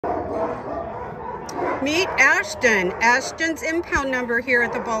Meet Ashton. Ashton's impound number here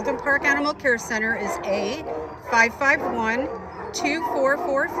at the Baldwin Park Animal Care Center is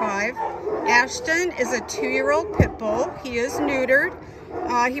A5512445. Ashton is a 2-year-old pit bull. He is neutered.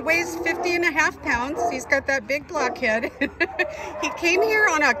 He weighs 50.5 pounds. He's got that big blockhead. He came here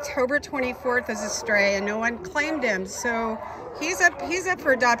on October 24th as a stray and no one claimed him. So he's up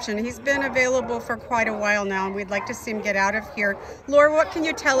for adoption. He's been available for quite a while now and we'd like to see him get out of here. Laura, what can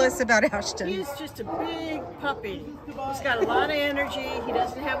you tell us about Ashton? He's just a big puppy. He's got a lot of energy. He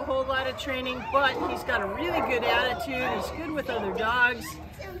doesn't have a whole lot of training, but he's got a really good attitude. He's good with other dogs.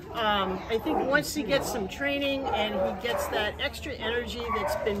 I think once he gets some training and he gets that extra energy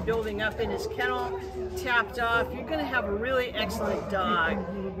that's been building up in his kennel tapped off, you're going to have a really excellent dog.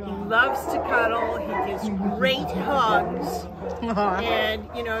 He loves to cuddle. He gives great hugs. And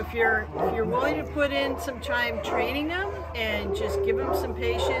you know, if you're willing to put in some time training them and just give him some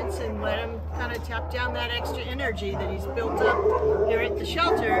patience and let him kind of tap down that extra energy that he's built up here at the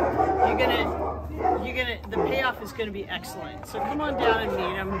shelter, the payoff is gonna be excellent. So come on down and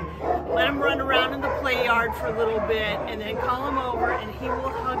meet him. Let him run around in the play yard for a little bit and then call him over and he will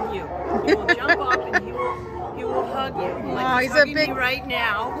hug you. He will jump up and he will hug you. Like he's hugging me right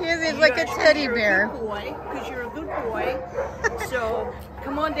now. He's like a teddy bear. Because you're a good boy. So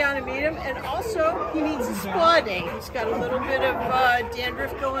come on down and meet him. And also, he needs a spa day. He's got a little bit of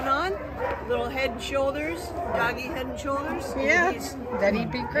dandruff going on, little head and shoulders, doggy head and shoulders. Yeah,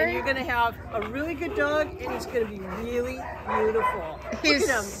 that'd be great. And you're going to have a really good dog, and he's going to be really beautiful. He's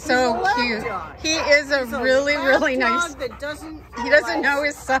so cute. He is a really nice. That he doesn't know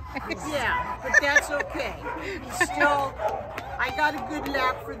his size. Yeah, but that's okay. He's still. I got a good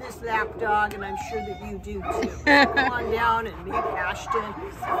lap for this lap dog, and I'm sure that you do too. Come on down and meet Ashton.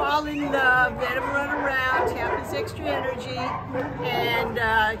 Fall in love, let him run around, tap his extra energy, and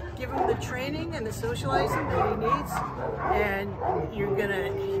give him the training and the socializing that he needs. And you're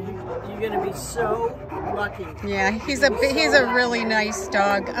gonna be so lucky. Yeah, he's a really nice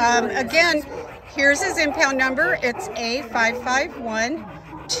dog. Again, here's his impound number. It's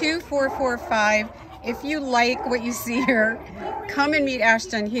A5512445. If you like what you see here, come and meet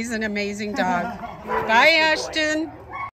Ashton. He's an amazing dog. Bye, Ashton.